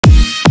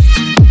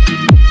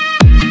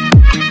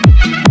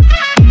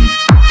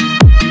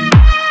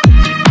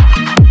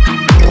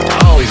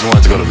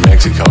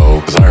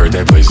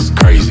heard that place is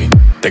crazy.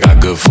 They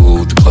got good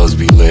food, the clubs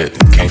be lit,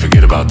 and can't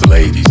forget about the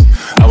ladies.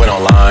 I went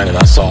online and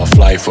I saw a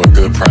flight for a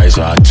good price,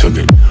 so I took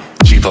it.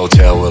 Cheap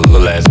hotel with a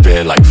little ass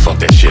bed, like fuck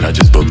that shit, I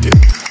just booked it.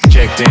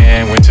 Checked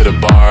in, went to the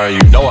bar,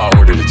 you know I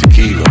ordered a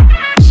tequila.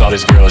 Saw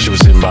this girl, she was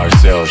sitting by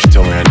herself, she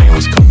told me her name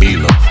was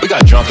Camila. We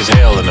got drunk as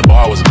hell and the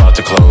bar was about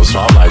to close, so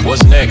I'm like,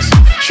 what's next?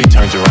 She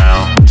turns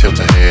around, tilts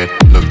her head,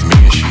 looked at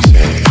me and she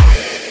said,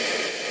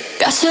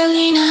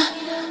 Gasolina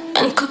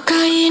and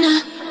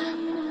cocaina.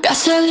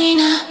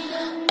 Gasolina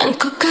and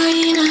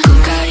cocaina.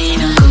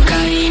 Cocaina,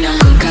 cocaina,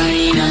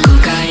 cocaina,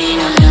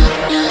 cocaina.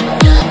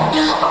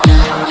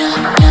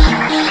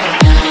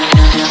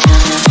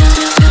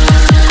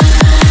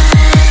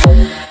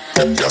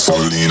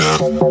 Gasolina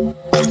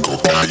and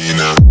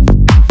cocaina.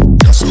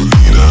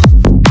 Gasolina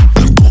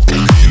and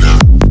cocaina.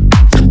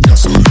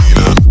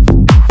 Gasolina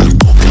and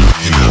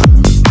cocaina.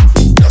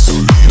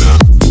 Gasolina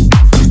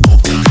and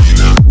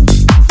cocaina.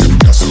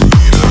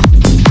 Gasolina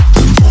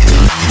and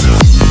cocaina.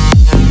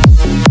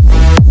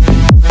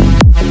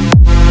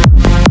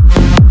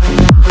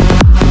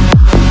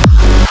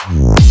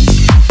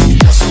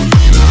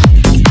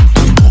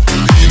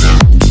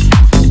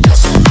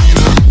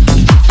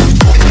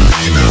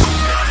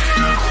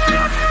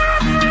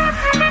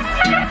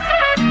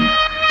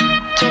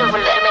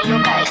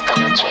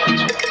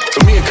 So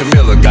me and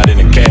Camilla got in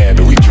a cab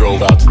and we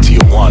drove out to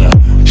Tijuana.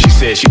 She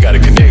said she got to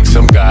connect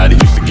some guy that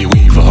used to get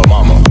weed for her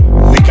mama.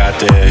 We got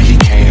there, he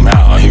came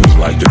out, he was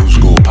like the new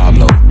school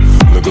Pablo.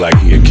 Looked like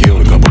he had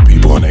killed a couple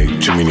people and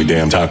ate too many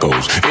damn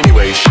tacos.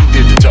 Anyway, she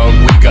did the talk,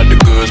 we got the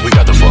goods, we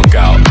got the fuck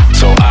out.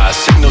 So I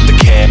signaled the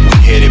cab, we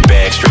headed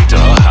back straight to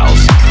her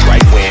house.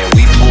 Right when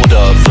we pulled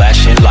up,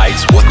 flashing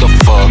lights, what the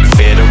fuck?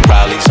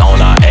 Federales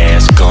on our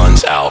ass,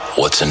 guns out,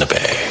 what's in the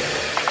bag?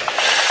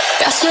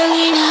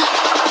 Gasolina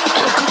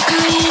and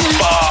cocaina.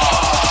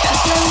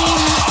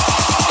 Gasolina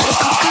and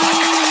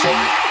cocaina.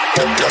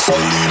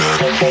 Gasolina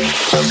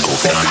and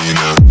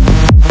cocaina.